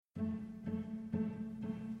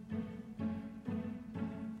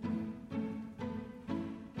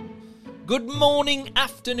Good morning,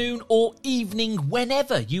 afternoon or evening,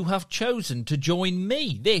 whenever you have chosen to join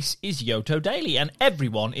me. This is Yoto Daily and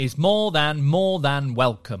everyone is more than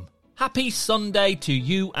welcome. Happy Sunday to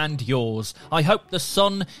you and yours. I hope the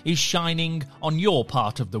sun is shining on your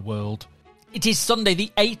part of the world. It is Sunday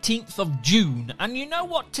the 18th of June and you know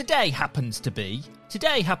what today happens to be?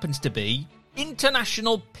 Today happens to be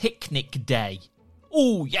International Picnic Day.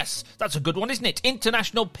 Oh, yes, that's a good one, isn't it?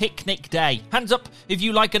 International Picnic Day. Hands up if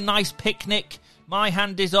you like a nice picnic. My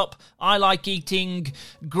hand is up. I like eating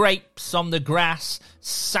grapes on the grass,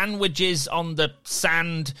 sandwiches on the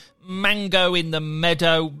sand, mango in the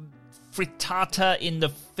meadow, frittata in the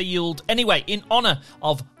field. Anyway, in honour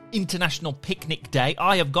of International Picnic Day,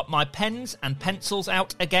 I have got my pens and pencils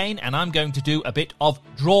out again and I'm going to do a bit of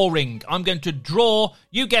drawing. I'm going to draw,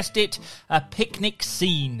 you guessed it, a picnic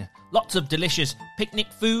scene. Lots of delicious picnic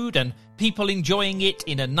food and people enjoying it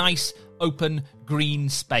in a nice, open, green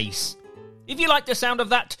space. If you like the sound of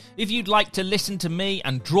that, if you'd like to listen to me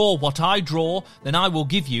and draw what I draw, then I will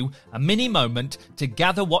give you a mini moment to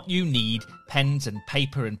gather what you need, pens and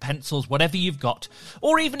paper and pencils, whatever you've got.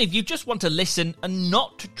 Or even if you just want to listen and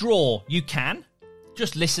not draw, you can.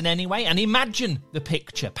 Just listen anyway and imagine the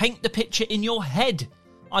picture. Paint the picture in your head.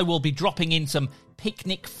 I will be dropping in some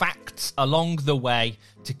picnic facts along the way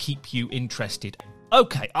to keep you interested.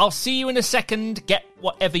 Okay, I'll see you in a second. Get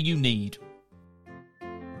whatever you need.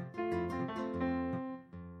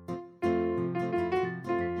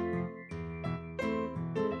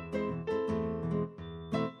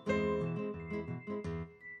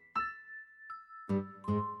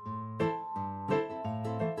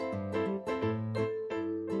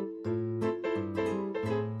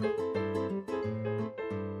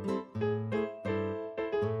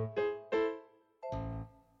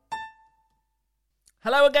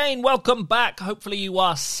 Hello again, welcome back. Hopefully you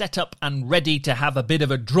are set up and ready to have a bit of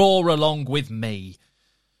a draw along with me.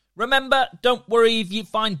 Remember, don't worry if you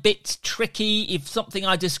find bits tricky, if something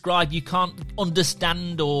I describe you can't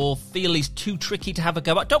understand or feel is too tricky to have a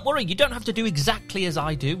go at. Don't worry, you don't have to do exactly as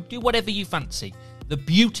I do. Do whatever you fancy. The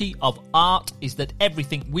beauty of art is that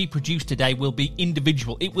everything we produce today will be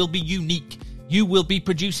individual. It will be unique. You will be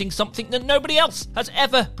producing something that nobody else has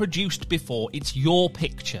ever produced before. It's your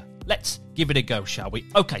picture. Let's give it a go, shall we?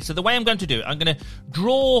 Okay, so the way I'm going to do it, I'm going to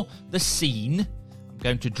draw the scene. I'm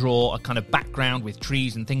going to draw a kind of background with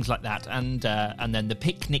trees and things like that, and then the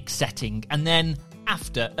picnic setting. And then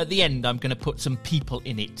after, at the end, I'm going to put some people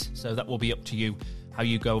in it. So that will be up to you how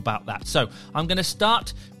you go about that. So I'm going to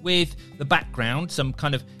start with the background, some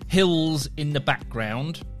kind of hills in the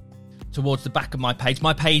background towards the back of my page.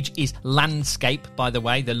 My page is landscape, by the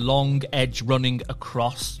way, the long edge running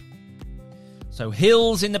across. So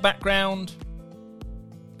hills in the background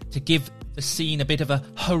to give the scene a bit of a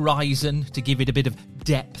horizon, to give it a bit of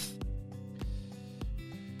depth.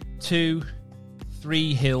 2,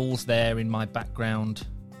 3 hills there in my background.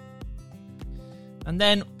 And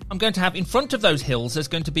then I'm going to have in front of those hills, there's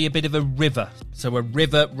going to be a bit of a river. So a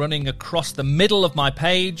river running across the middle of my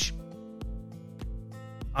page.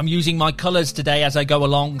 I'm using my colours today as I go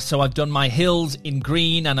along, so I've done my hills in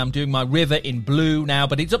green and I'm doing my river in blue now,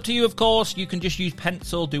 but it's up to you, of course. You can just use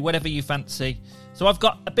pencil, do whatever you fancy. So I've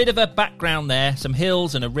got a bit of a background there, some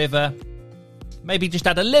hills and a river. Maybe just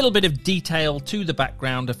add a little bit of detail to the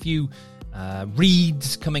background, a few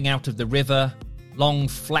reeds coming out of the river, long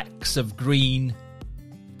flecks of green,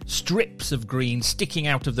 strips of green sticking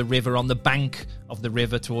out of the river on the bank of the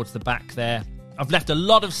river towards the back there. I've left a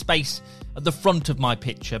lot of space at the front of my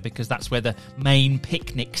picture because that's where the main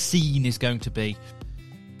picnic scene is going to be.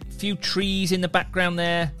 A few trees in the background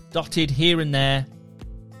there, dotted here and there.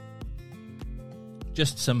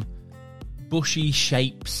 Just some bushy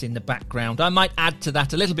shapes in the background. I might add to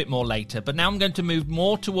that a little bit more later, but now I'm going to move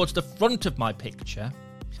more towards the front of my picture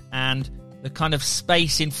and the kind of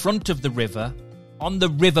space in front of the river. On the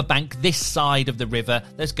riverbank, this side of the river,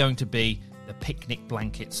 there's going to be the picnic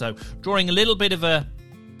blanket. So drawing a little bit of a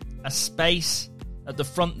space at the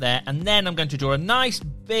front there, and then I'm going to draw a nice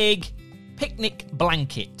big picnic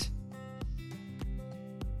blanket.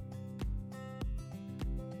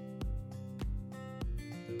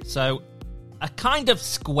 So a kind of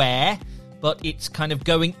square, but it's kind of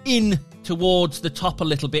going in towards the top a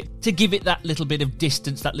little bit to give it that little bit of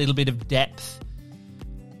distance, that little bit of depth.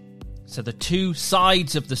 So the two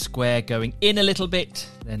sides of the square going in a little bit,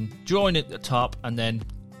 then drawing at the top, and then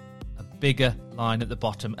a bigger line at the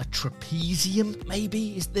bottom. A trapezium,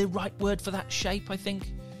 maybe, is the right word for that shape, I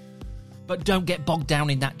think. But don't get bogged down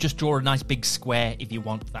in that. Just draw a nice big square if you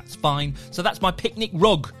want. That's fine. So that's my picnic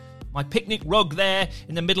rug. My picnic rug there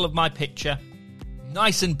in the middle of my picture.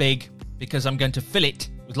 Nice and big, because I'm going to fill it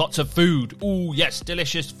with lots of food. Ooh, yes,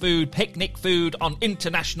 delicious food, picnic food on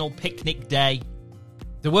International Picnic Day.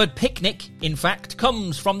 The word picnic, in fact,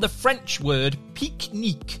 comes from the French word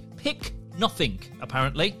pique-nique, pick nothing,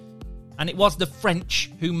 apparently. And it was the French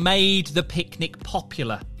who made the picnic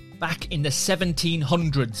popular back in the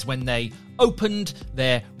 1700s when they opened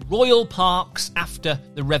their royal parks after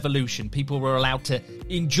the revolution. People were allowed to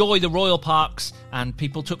enjoy the royal parks and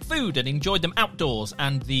people took food and enjoyed them outdoors,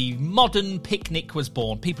 and the modern picnic was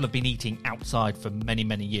born. People have been eating outside for many,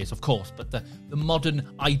 many years, of course, but the modern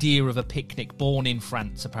idea of a picnic born in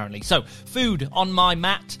France, apparently. So, food on my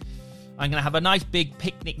mat. I'm going to have a nice big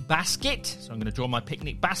picnic basket. So I'm going to draw my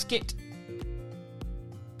picnic basket.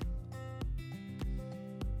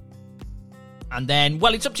 And then,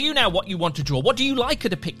 well, it's up to you now what you want to draw. What do you like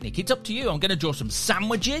at a picnic? It's up to you. I'm going to draw some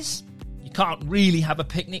sandwiches. You can't really have a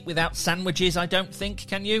picnic without sandwiches, I don't think,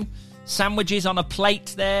 can you? Sandwiches on a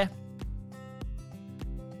plate there.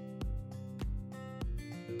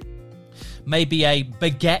 Maybe a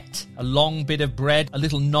baguette, a long bit of bread, a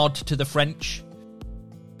little nod to the French.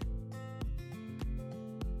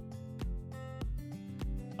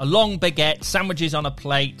 A long baguette, sandwiches on a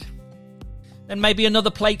plate. Then maybe another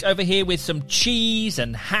plate over here with some cheese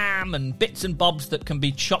and ham and bits and bobs that can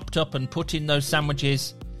be chopped up and put in those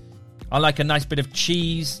sandwiches. I like a nice bit of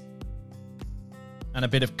cheese and a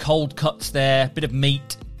bit of cold cuts there, a bit of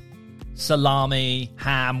meat, salami,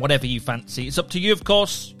 ham, whatever you fancy. It's up to you, of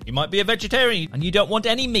course. You might be a vegetarian and you don't want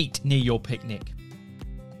any meat near your picnic.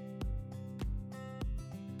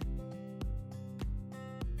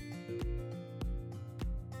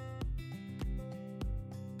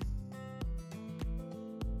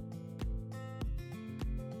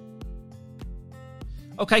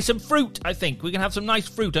 Okay, some fruit, I think. We're going to have some nice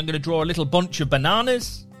fruit. I'm going to draw a little bunch of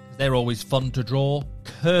bananas. They're always fun to draw.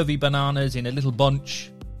 Curvy bananas in a little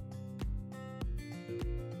bunch.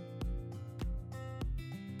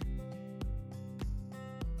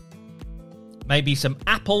 Maybe some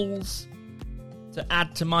apples to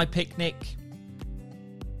add to my picnic.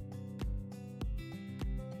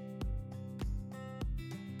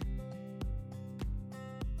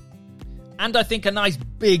 And I think a nice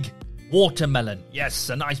big watermelon. Yes,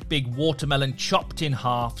 a nice big watermelon chopped in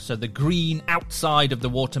half. So the green outside of the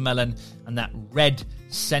watermelon and that red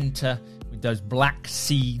centre with those black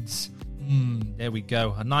seeds. There we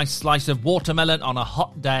go. A nice slice of watermelon on a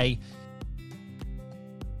hot day.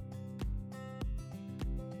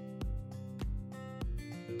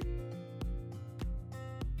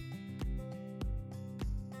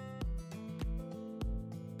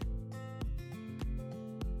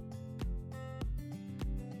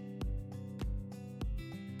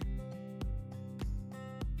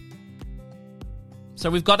 So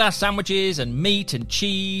we've got our sandwiches and meat and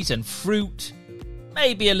cheese and fruit.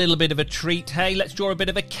 Maybe a little bit of a treat. Hey, let's draw a bit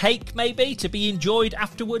of a cake maybe to be enjoyed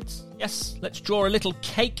afterwards. Yes, let's draw a little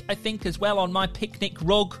cake, I think, as well on my picnic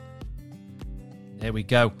rug. There we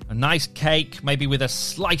go. A nice cake, maybe with a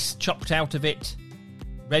slice chopped out of it.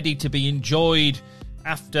 Ready to be enjoyed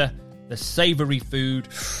after the savoury food.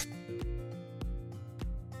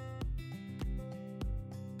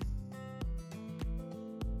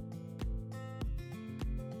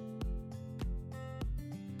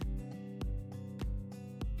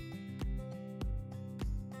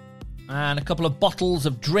 And a couple of bottles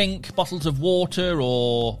of drink, bottles of water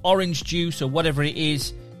or orange juice or whatever it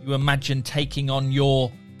is you imagine taking on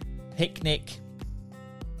your picnic.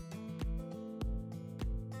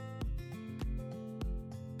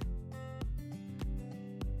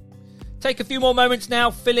 Take a few more moments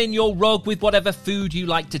now, fill in your rug with whatever food you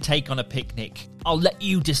like to take on a picnic. I'll let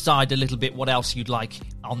you decide a little bit what else you'd like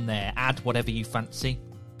on there. Add whatever you fancy.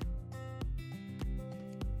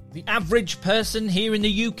 The average person here in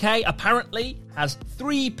the UK apparently has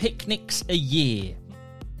 3 picnics a year.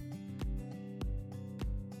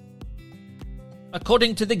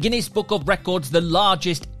 According to the Guinness Book of Records, the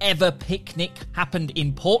largest ever picnic happened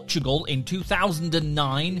in Portugal in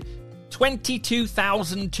 2009.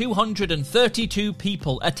 22,232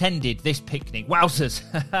 people attended this picnic. Wowzers.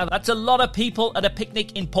 That's a lot of people at a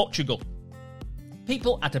picnic in Portugal.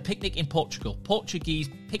 People at a picnic in Portugal. Portuguese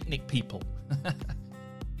picnic people.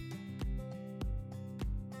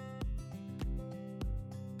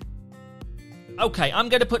 Okay, I'm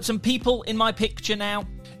going to put some people in my picture now.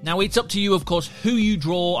 Now, it's up to you, of course, who you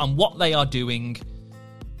draw and what they are doing.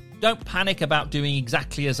 Don't panic about doing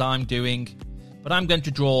exactly as I'm doing. But I'm going to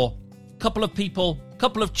draw a couple of people, a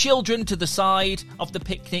couple of children to the side of the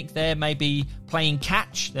picnic. They're maybe playing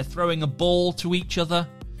catch. They're throwing a ball to each other.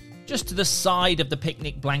 Just to the side of the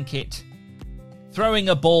picnic blanket. Throwing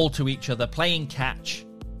a ball to each other, playing catch.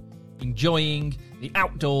 enjoying the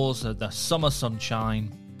outdoors of the summer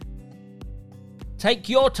sunshine. Take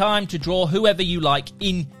your time to draw whoever you like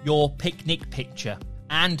in your picnic picture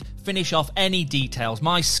and finish off any details.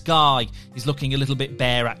 My sky is looking a little bit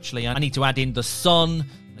bare, actually. I need to add in the sun,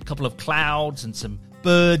 a couple of clouds and some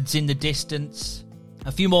birds in the distance,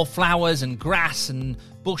 a few more flowers and grass and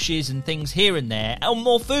bushes and things here and there. Oh,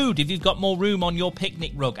 more food. If you've got more room on your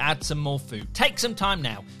picnic rug, add some more food. Take some time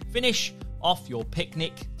now. Finish off your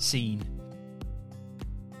picnic scene.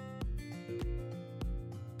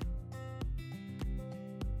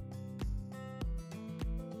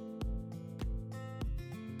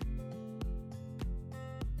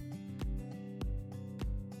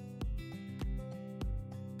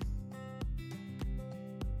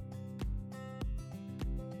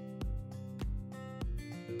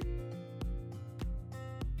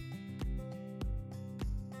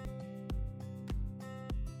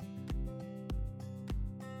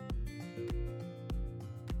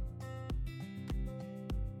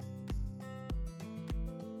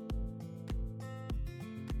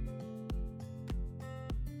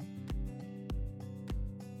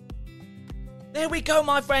 There we go,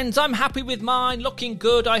 my friends. I'm happy with mine, looking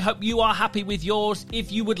good. I hope you are happy with yours.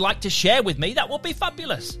 If you would like to share with me, that would be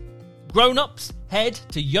fabulous. Grown-ups, head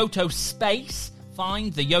to Yoto Space,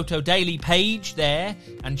 find the Yoto Daily page there,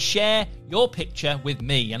 and share your picture with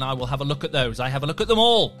me, and I will have a look at those. I have a look at them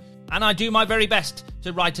all, and I do my very best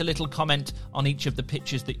to write a little comment on each of the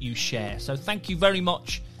pictures that you share. So thank you very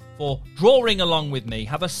much for drawing along with me.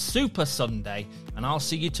 Have a super Sunday, and I'll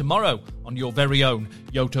see you tomorrow on your very own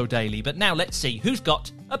Yoto Daily. But now let's see who's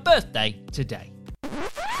got a birthday today.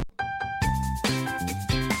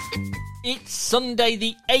 It's Sunday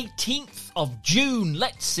the 18th of June.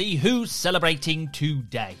 Let's see who's celebrating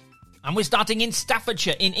today. And we're starting in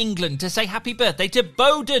Staffordshire in England to say happy birthday to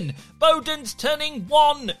Bowden. Bowden's turning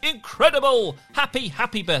 1. Incredible.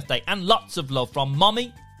 Happy birthday, and lots of love from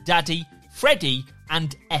Mommy, Daddy, Freddie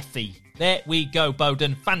and Effie. There we go,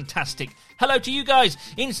 Bowden. Fantastic. Hello to you guys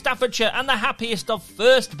in Staffordshire, and the happiest of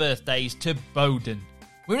first birthdays to Bowden.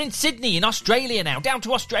 We're in Sydney in Australia now, down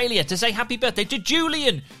to Australia to say happy birthday to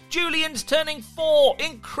Julian. Julian's turning 4.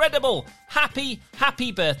 Incredible. Happy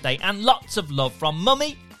birthday, and lots of love from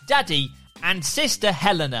Mummy, Daddy and Sister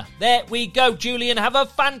Helena. There we go, Julian. Have a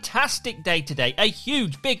fantastic day today. A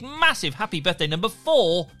huge, big, massive happy birthday number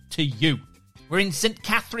 4 to you. We're in St.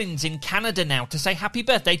 Catharines in Canada now to say happy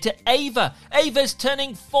birthday to Ava. Ava's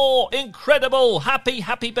turning 4. Incredible.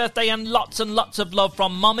 Happy birthday, and lots of love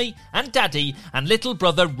from Mommy and Daddy and little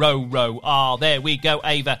brother Ro. Ah, there we go,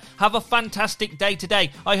 Ava. Have a fantastic day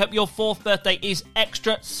today. I hope your 4th birthday is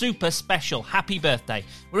extra super special. Happy birthday.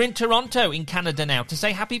 We're in Toronto in Canada now to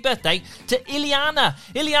say happy birthday to Ileana.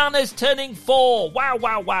 Ileana's turning 4.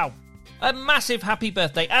 Wow. A massive happy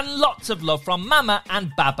birthday and lots of love from Mama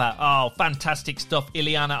and Baba. Oh, fantastic stuff,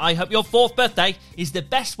 Ileana. I hope your 4th birthday is the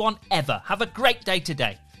best one ever. Have a great day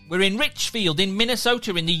today. We're in Richfield in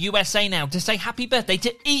Minnesota in the USA now to say happy birthday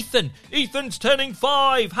to Ethan. Ethan's turning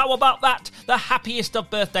 5. How about that? The happiest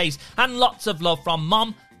of birthdays, and lots of love from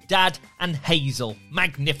Mom, Dad and Hazel.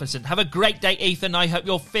 Magnificent. Have a great day, Ethan. I hope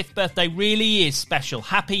your 5th birthday really is special.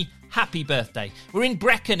 Happy birthday. We're in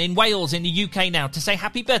Brecon in Wales in the UK now to say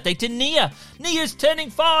happy birthday to Nia. Nia's turning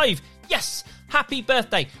 5. Yes, happy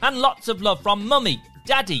birthday, and lots of love from Mummy,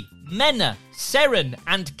 Daddy, Menna, Seren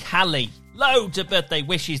and Callie. Loads of birthday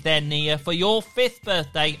wishes there, Nia, for your 5th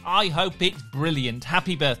birthday. I hope it's brilliant.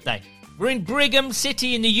 Happy birthday. We're in Brigham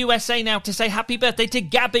City in the USA now to say happy birthday to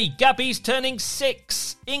Gabby. Gabby's turning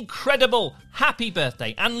 6. Incredible. Happy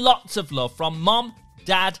birthday, and lots of love from Mom,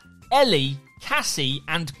 Dad, Ellie, Cassie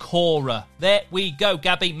and Cora. There we go,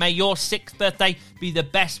 Gabby. May your 6th birthday be the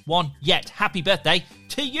best one yet. Happy birthday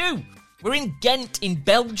to you. We're in Ghent in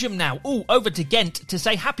Belgium now. Over to Ghent to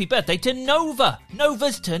say happy birthday to Nova.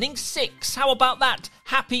 Nova's turning 6. How about that?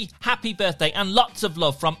 Happy birthday, and lots of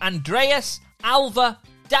love from Andreas, Alva,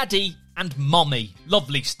 Daddy and Mommy.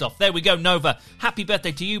 Lovely stuff. There we go, Nova. Happy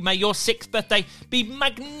birthday to you. May your 6th birthday be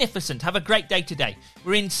magnificent. Have a great day today.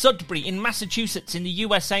 We're in Sudbury in Massachusetts in the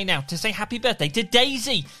USA now to say happy birthday to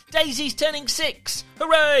Daisy. Daisy's turning 6.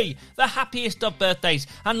 Hooray! The happiest of birthdays,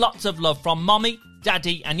 and lots of love from Mommy,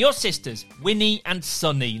 Daddy and your sisters, Winnie and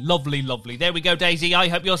Sunny. Lovely. There we go, Daisy. I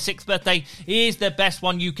hope your 6th birthday is the best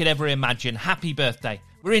one you could ever imagine. Happy birthday.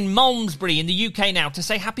 We're in Malmesbury in the UK now to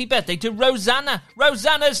say happy birthday to Rosanna.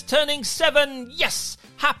 Rosanna's turning 7. Yes!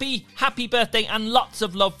 Happy birthday, and lots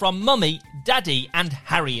of love from Mummy, Daddy and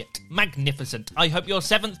Harriet. Magnificent. I hope your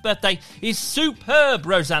 7th birthday is superb,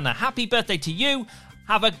 Rosanna. Happy birthday to you.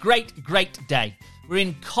 Have a great day. We're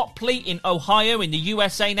in Copley in Ohio in the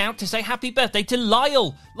USA now to say happy birthday to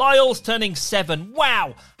Lyle. Lyle's turning 7.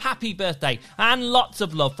 Wow, happy birthday. And lots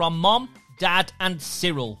of love from Mom, Dad and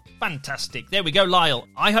Cyril. Fantastic. There we go, Lyle.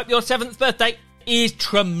 I hope your 7th birthday is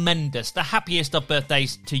tremendous. The happiest of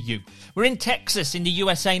birthdays to you. We're in Texas in the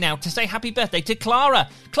USA now to say happy birthday to Clara.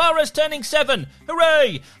 Clara's turning 7.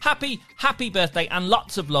 Hooray! Happy birthday and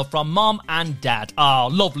lots of love from Mom and Dad. Ah,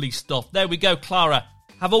 lovely stuff. There we go, Clara.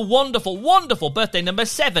 Have a wonderful, wonderful birthday number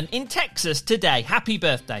 7 in Texas today. Happy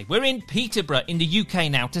birthday. We're in Peterborough in the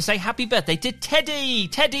UK now to say happy birthday to Teddy.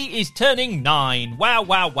 Teddy is turning 9. Wow,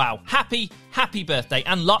 wow, wow. Happy birthday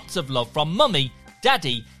and lots of love from Mummy,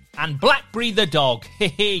 Daddy and Blackberry the dog.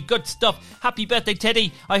 Hehe, good stuff. Happy birthday,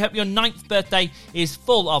 Teddy. I hope your 9th birthday is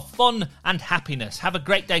full of fun and happiness. Have a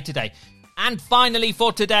great day today. And finally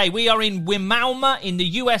for today, we are in Wimauma in the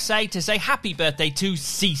USA to say happy birthday to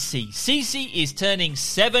Cece. Cece is turning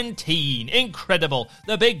 17. Incredible.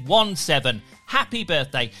 The big 1-7. Happy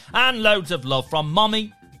birthday and loads of love from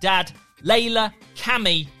Mommy, Dad, Layla,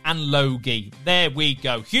 Cammy and Logie. There we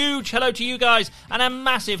go. Huge hello to you guys and a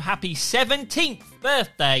massive happy 17th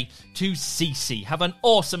birthday to Cece. Have an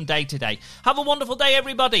awesome day today. Have a wonderful day,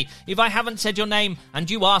 everybody. If I haven't said your name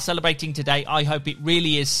and you are celebrating today, I hope it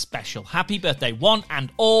really is special. Happy birthday, one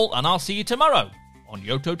and all, and I'll see you tomorrow on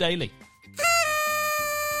Yoto Daily.